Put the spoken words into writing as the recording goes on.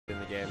in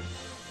the game.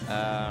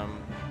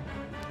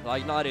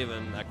 Like, not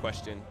even a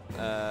question.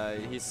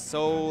 He's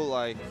so,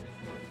 like,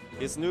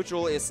 his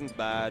neutral isn't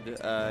bad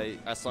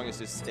as long as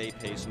you stay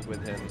patient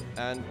with him.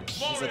 And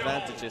his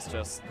advantage is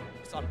just...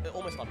 It's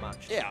almost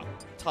unmatched. Yeah,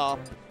 top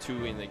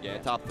 2 in the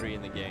game, top 3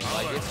 in the game.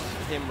 Like, it's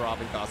him, Rob,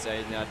 and Gaia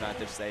in the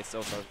advantage state,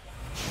 so far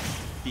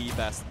the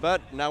best.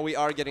 But now we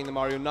are getting the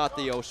Mario, not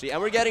the Yoshi.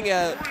 And we're getting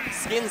a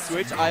skin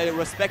switch. I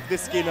respect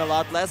this skin a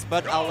lot less,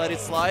 but I'll let it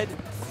slide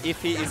if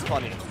he is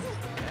funny.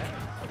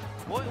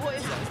 What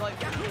is it? It's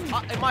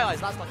like, in my eyes,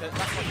 that's like a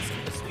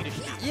Swedish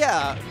dude.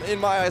 Yeah, in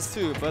my eyes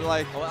too, but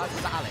like... Oh,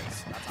 that's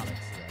Alex. That's Alex.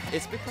 Yeah.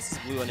 It's because it's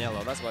blue and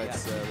yellow, that's why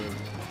it's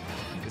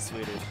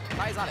Swedish.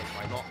 That is Alex,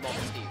 right? Not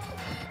Steve.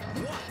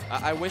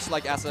 I wish,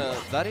 like, as a...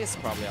 That is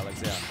probably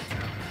Alex,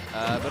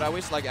 yeah. But I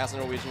wish, like, as a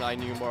Norwegian, I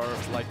knew more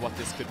of, like, what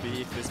this could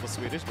be if this was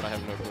Swedish, but I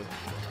have no clue.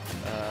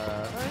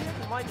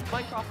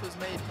 Minecraft was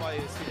made by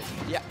Swedish.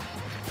 Yeah,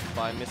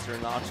 by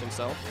Mr. Notch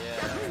himself.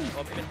 Yeah,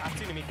 well,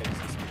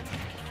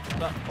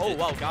 but, oh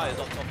wow, Gaia is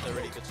up top to a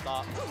really good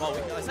start. Well,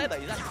 I say that,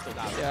 he's actually still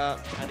down. Yeah.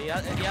 And he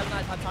hasn't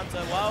had time to,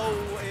 well,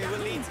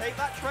 will he take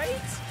that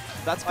trade?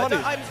 That's funny.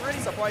 I'm really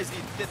surprised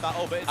he did that.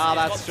 Oh, but it's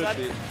that should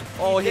be.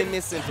 Oh, he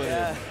missed it.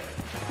 Yeah.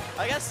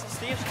 I guess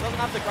Steve doesn't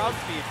have the ground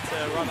speed to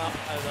run up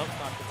and up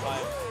smash in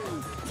time.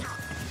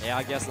 Yeah,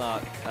 I guess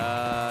not.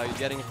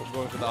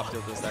 Going for the up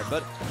tilt instead.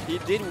 But he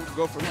did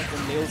go for like the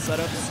nail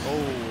setups.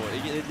 Oh,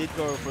 he did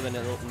go for the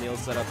nail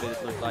setup,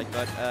 it looked like,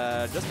 but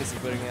just missing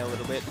putting it a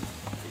little bit.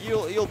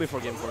 You'll be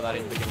forgiven for that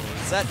in the beginning of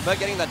the set, but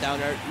getting that down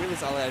there, really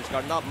solid edge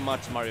guard. Not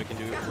much Mario can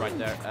do right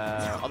there,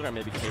 other than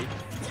maybe Cake.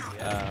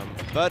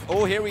 But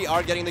oh, here we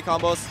are getting the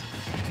combos,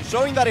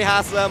 showing that he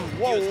has them.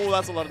 Whoa,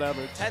 that's a lot of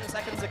damage. 10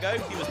 seconds ago,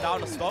 he was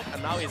down a stock,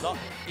 and now he's up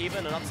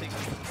even and up 60%.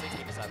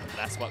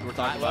 That's what we're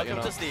talking about, you know.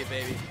 Welcome to Steve,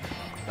 baby.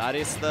 That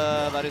is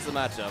the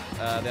matchup.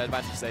 The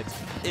advantage state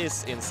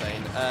is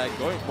insane.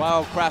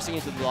 Wow, crashing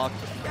into the block.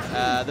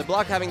 The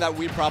block having that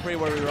weird property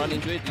where we run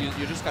into it,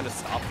 you just kind of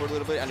stop for a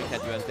little bit and you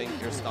can't do anything.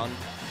 You're stunned.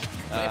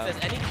 If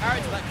there's any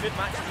character that could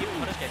match Steve and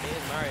punish game, it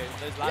is Mario.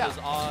 Those ladders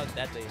are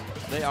deadly.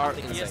 They are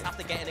insane. You just have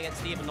to get in against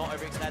Steve and not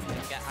overextend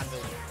and get anvil.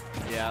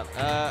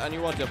 Yeah, and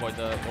you want to avoid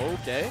the...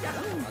 Okay.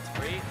 That's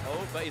free.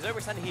 Oh, but he's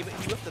overextending. He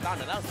whipped the down,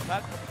 and that was the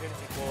perfect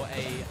opportunity for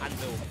a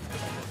anvil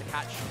to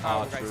catch.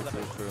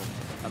 True.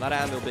 And that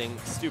anvil being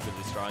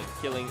stupidly strong,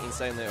 killing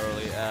insanely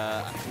early.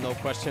 No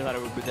question that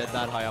it would be dead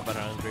that high up at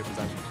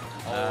 103%.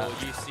 Oh,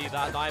 you see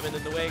that diamond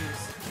in the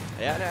wings.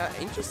 Yeah,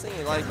 interesting.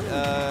 Like,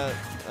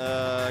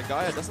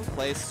 Gaia doesn't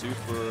play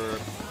super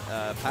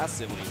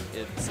passively,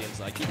 it seems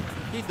like.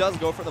 He does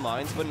go for the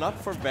mines, but not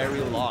for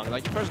very long.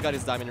 Like, he first got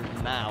his diamond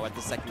now at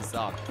the second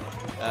stock.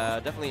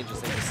 Definitely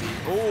interesting to see.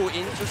 Oh,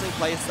 interesting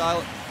play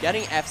style.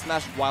 Getting F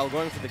smash while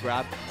going for the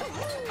grab.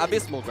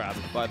 Abysmal grab,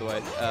 by the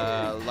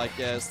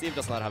way. Steve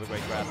does not have a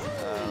great grab.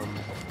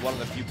 One of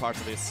the few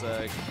parts of his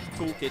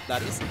toolkit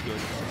that isn't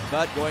good.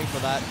 But going for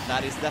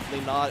that is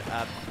definitely not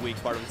a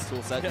weak part of his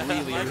toolset.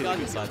 Really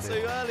good side. So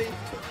early.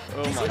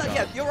 Oh my god.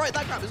 Yeah, you're right,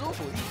 that grab is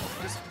awful.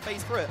 He just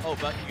phased through it. Oh,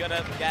 but you're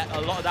going to get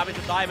a lot of damage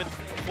with Diamond.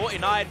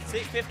 49,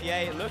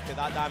 658, look at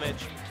that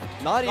damage.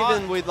 Not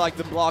even with like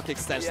the block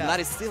extension, that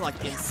is still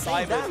like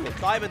insane damage.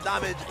 Diamond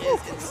damage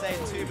is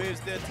insane. 2 moves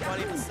doing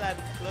 20%.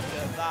 Look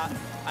at that.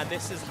 And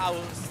this is how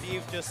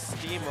Steve just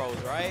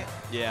steamrolls, right?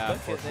 Yeah,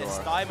 look at this.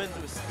 Diamond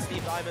with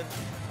Steve Diamond.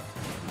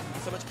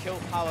 So much kill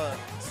power,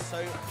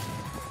 so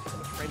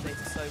much frame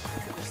data, so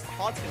it's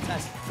hard to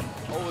contest.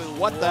 Oh,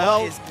 what the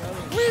hell is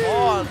going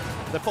on?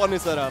 The funny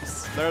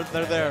setups,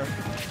 they're there.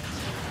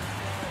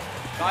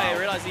 Gaia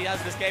realized he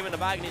has this game in the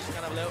bag and he's just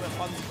gonna have a little bit of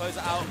fun to close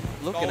it out.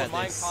 Looking at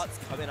this.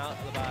 Minecarts coming out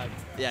of the bag.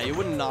 Yeah, you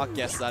would not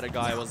guess that a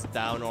guy was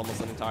down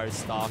almost an entire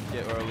stock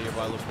earlier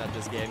by looking at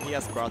this game. He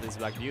has brought this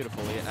back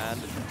beautifully and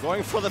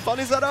going for the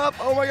funny setup.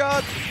 Oh my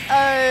god!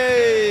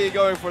 Hey!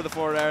 Going for the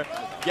 4 there,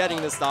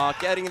 getting the stock,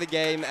 getting the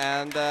game,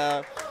 and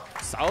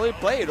solid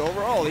played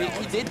overall.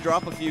 He did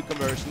drop a few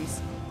conversions,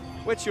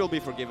 which you'll be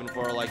forgiven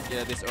for, like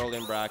this early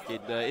in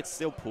bracket. It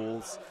still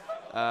pulls.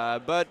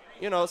 But,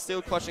 you know,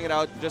 still clutching it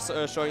out, just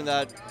showing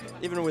that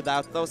even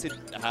without those, it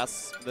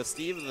has the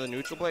Steve, the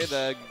neutral play,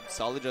 the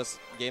solid just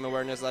game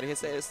awareness that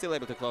he's still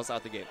able to close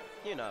out the game.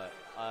 You know,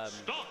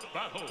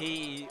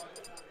 he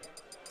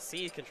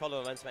sees control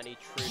of momentum and he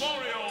truly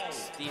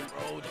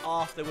steamrolled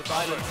after with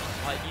Diamond.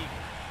 Like,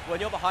 when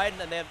you're behind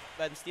and then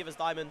Steve has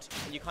Diamond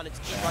and you kind of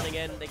just keep running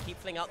in, they keep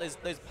flinging out those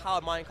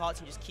powered minecarts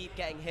and you just keep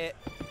getting hit.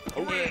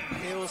 It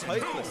feels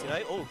hopeless, you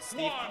know? Oh,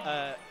 Steve,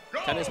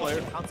 tennis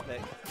player. Counter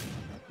pick.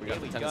 We got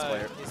the tennis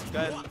player. He's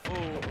going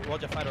full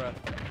Roger Federer.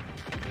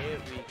 Here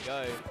we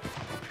go.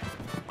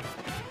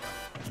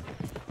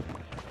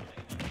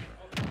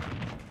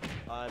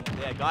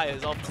 Yeah, Gaia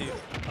is off to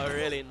a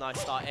really nice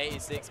start,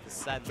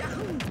 86%.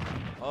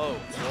 Oh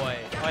boy.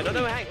 Oh,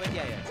 no, hang, wait,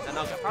 yeah. And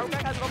now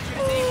ParableGreg has an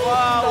opportunity.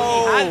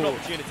 Wow, he had an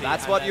opportunity.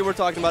 That's what you were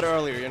talking about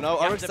earlier, you know?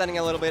 Overextending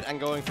a little bit and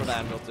going for the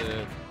anvil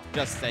to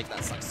just take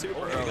that like super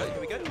early. Here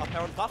we go. Up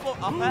air on the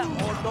platform. Up air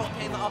or not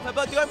getting the up air,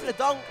 but going for the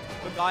dunk.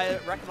 But Gaia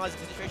recognizes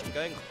the situation,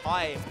 going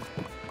high.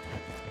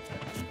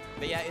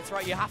 But yeah, it's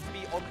right. You have to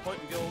be on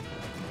point with your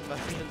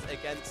motions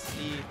against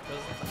Steve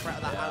because the threat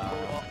of that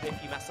handle up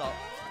if you mess up.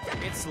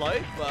 It's slow,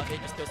 but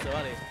it just goes too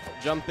early.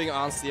 Jumping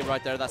on Steve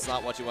right there, that's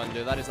not what you want to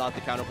do. That is not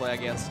the counterplay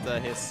against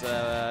his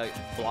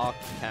block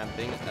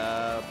camping.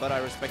 But I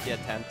respect the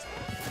attempt.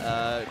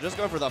 Just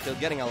going for the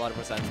upfield, getting a lot of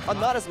percent.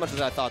 Not as much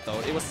as I thought,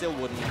 though. It was still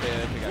wooden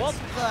pickaxe. What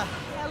the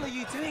hell are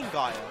you doing,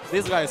 Gaia?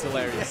 This guy is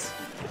hilarious.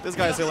 This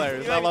guy is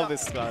hilarious. I love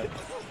this guy.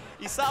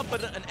 He set up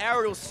an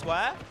aerial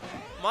square,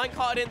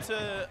 minecarted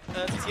into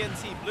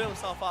TNT, blew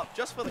himself up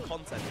just for the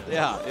content.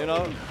 Yeah, you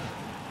know,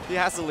 he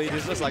has the lead.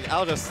 He's just like,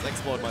 I'll just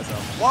explode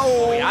myself.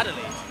 Whoa! Oh, he had a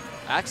lead.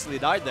 Actually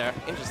died there.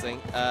 Interesting.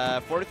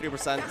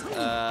 43%,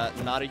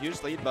 not a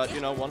huge lead, but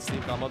you know, one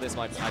Steve combo, this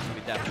might actually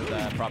be death with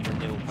a proper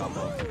nil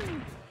combo.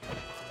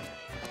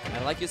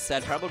 And like you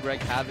said, ParableGreg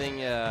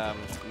having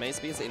main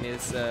speeds in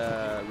his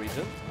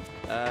region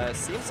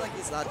seems like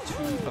he's not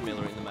too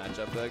familiar in the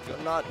matchup.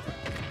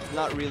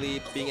 Not really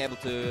being able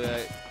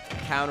to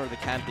counter the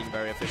camping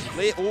very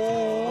efficiently.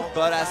 Ooh,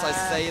 but as I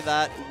say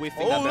that,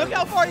 whiffing that. Oh, look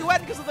how far he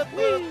went because of the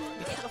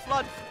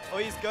flood. Oh,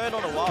 he's going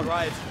on a wild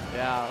ride.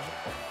 Yeah.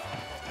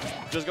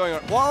 Just going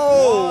on.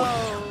 Whoa!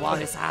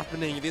 What is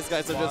happening? These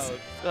guys are just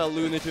a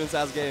Looney Tunes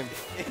ass game.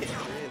 It really is.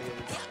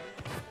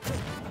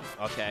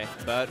 Okay,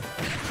 but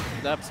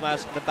the up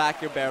smash, the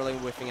back you're barreling,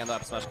 whiffing, and the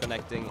up smash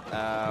connecting.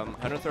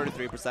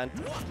 133%.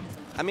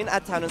 I mean,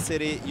 at Town and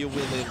City, you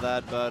will leave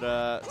that,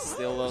 but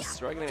still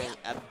struggling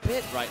a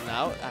bit right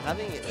now.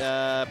 Having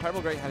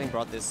ParableGreg having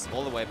brought this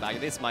all the way back,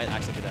 this might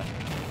actually be dead.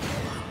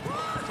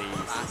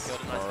 Jesus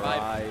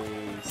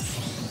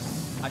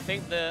Christ. I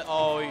think the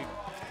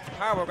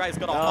ParableGreg's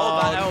got to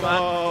hold that L,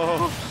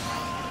 man.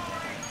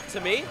 To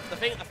me, the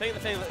thing that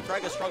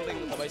Greg is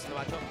struggling the most in the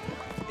matchup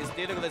is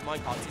dealing with those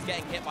minecarts. He's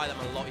getting hit by them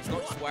a lot. He's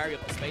not just wary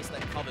of the space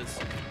that it covers.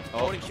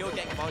 Holding shield,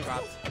 getting command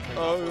grabbed.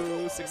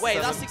 Oh, 67.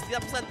 Wait, that's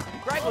 67%.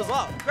 Greg was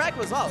up. Greg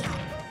was up.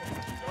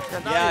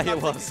 Yeah, he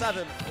was.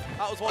 67.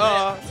 That was one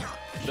hit.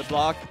 The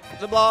block.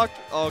 The block.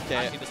 Okay.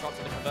 Actually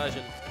disrupted the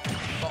conversion.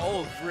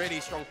 But really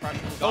strong pressure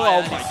from Oh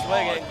Gaia. my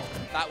swinging. God.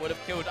 That would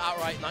have killed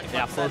outright 95%.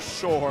 Yeah, for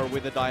sure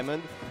with the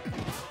diamond.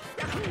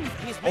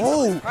 He's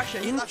making pressure.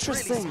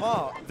 Interesting. Really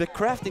smart. The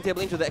crafting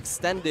table into the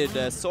extended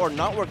sword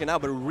not working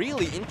out, but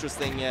really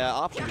interesting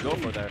option to go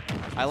for there.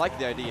 I like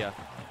the idea.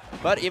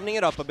 But evening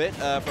it up a bit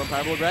from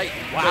ParableGreg.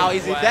 Wow,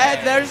 is he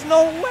dead? There's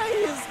no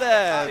way he's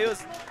dead. He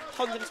was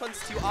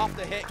 122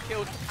 after hit,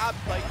 killed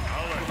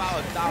without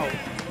a doubt.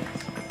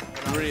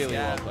 Really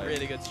well played.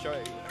 Really good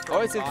strike.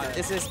 Oh,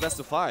 it's his best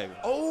of 5.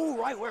 Oh,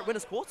 right, we're at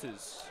winners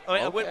quarters. I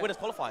mean, winners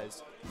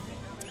qualifiers.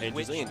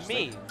 Which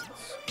means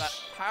that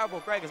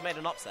ParableGreg has made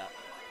an upset.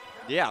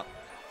 Yeah.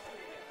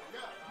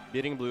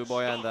 Beating Blue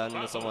Boy and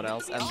then someone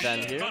else, and then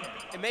here.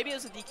 And maybe it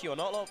was a DQ or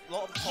not. A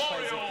lot of the top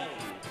players are DQ.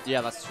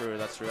 Yeah, that's true.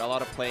 That's true. A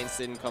lot of planes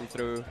didn't come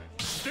through.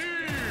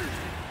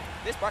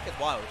 This bracket's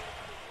wild.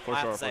 For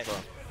sure, for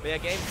sure. But yeah,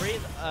 game 3.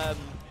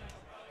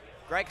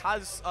 Greg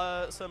has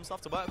some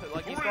stuff to work with.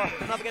 Like, he's got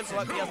another game to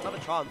work with. He has another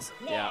chance.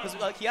 Yeah. Because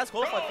like, he has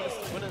qualified for this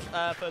winners,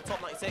 for top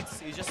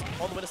 96. He's just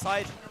on the winner's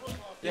side.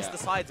 This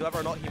decides whether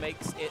or not he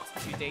makes it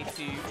to day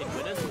 2 in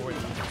winners or in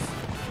losers.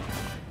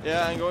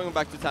 Yeah, and going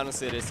back to Town and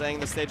City, saying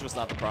the stage was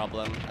not the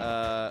problem.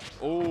 But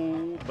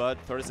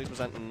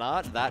 36%,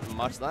 not that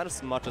much. Not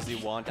as much as you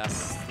want as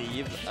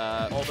Steve.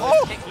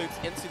 Although kick loops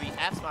into the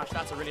F smash,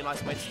 that's a really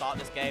nice way to start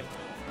this game.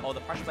 Oh,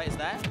 the pressure plate is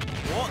there.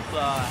 What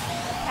the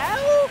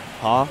hell?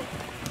 Huh?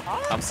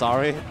 I'm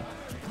sorry.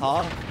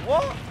 Huh?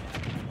 What?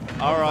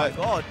 All right.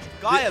 Oh my God,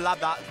 Gaia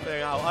labbed that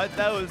thing out.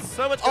 There was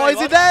so much going on. Oh,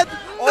 is he dead?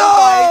 Oh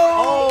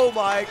No! Oh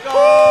my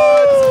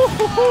God!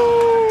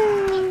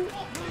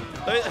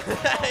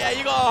 Yeah,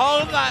 you gotta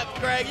hold that,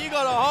 Greg. You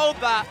gotta hold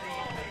that.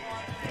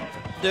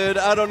 Dude,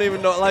 I don't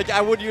even know. Like, I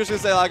would usually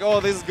say, like,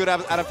 oh, this is good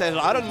adaptation.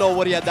 I don't know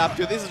what he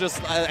adapted to. This is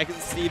just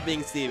Steve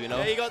being Steve, you know?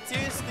 Yeah, you got 2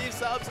 Steve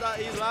setups that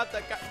he's labbed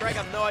that Greg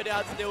has no idea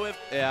how to deal with.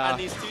 Yeah. And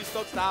these 2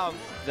 stocks down.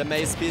 The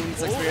Maze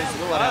Spins experience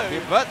will adapt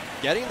you. But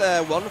getting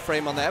the 1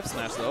 frame on the F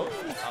smash, though,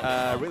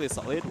 really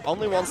solid.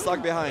 Only 1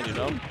 stock behind, you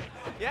know?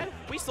 Yeah,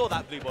 we saw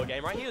that Blue Ball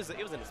game, right? He was in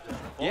his position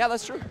before. Yeah,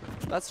 that's true.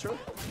 That's true.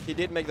 He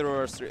did make the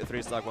reverse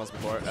 3 stock once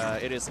before.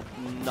 It is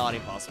not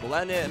impossible.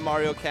 And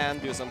Mario can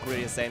do some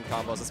pretty insane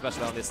combos,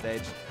 especially on this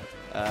stage.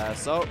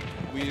 So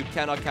we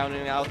cannot count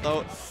him out,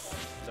 though.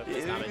 Look at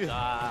this damage.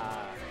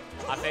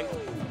 I think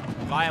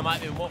Gaia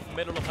might be a more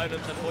formidable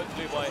opponent than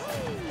Blue Boy.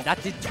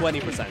 That did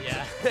 20%.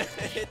 Yeah,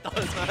 it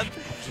does, man.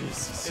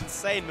 Jesus.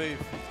 Insane move.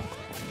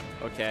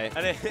 Okay.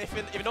 And if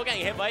you're not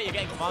getting hit by it, you're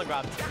getting command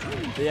grabbed.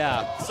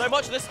 Yeah. So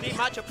much of this Steve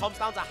matchup comes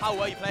down to how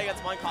well you play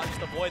against minecart.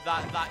 Just avoid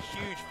that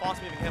huge,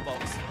 fast-moving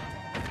hitbox.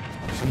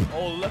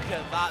 Oh, look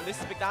at that. This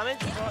is big damage,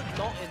 but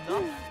not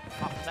enough.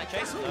 Protect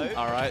chase? No.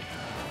 All right.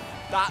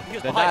 He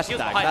was the behind. dash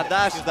attack. That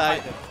dash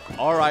attack.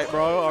 All right,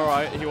 bro. All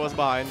right. He was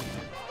behind.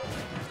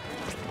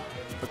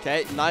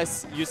 Okay,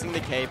 nice using the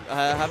cape.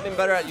 Have been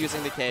better at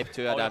using the cape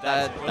to adapt.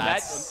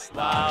 That's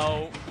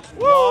wow.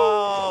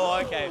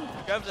 Whoa. Okay.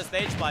 Going for the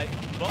stage spike.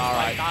 All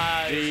right.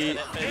 Finish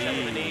up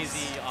with an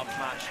easy up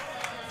smash.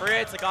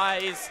 3-8 the guy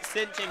is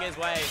cinching his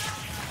way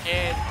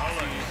in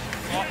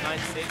top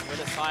 96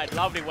 winner side.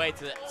 Lovely way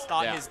to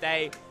start his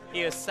day.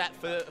 He is set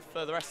for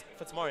the rest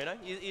for tomorrow. You know,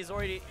 he's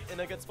already in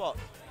a good spot.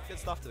 Good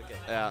stuff to the kid.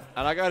 Yeah,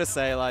 and I gotta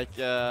say, like,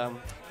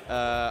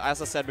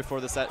 as I said before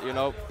the set, you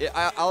know,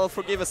 I'll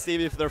forgive a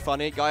Stevie if they're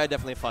funny. Gaia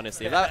definitely funny,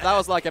 Steve. That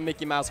was like a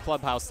Mickey Mouse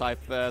Clubhouse type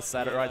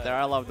set right there.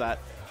 I love that.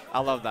 I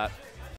love that.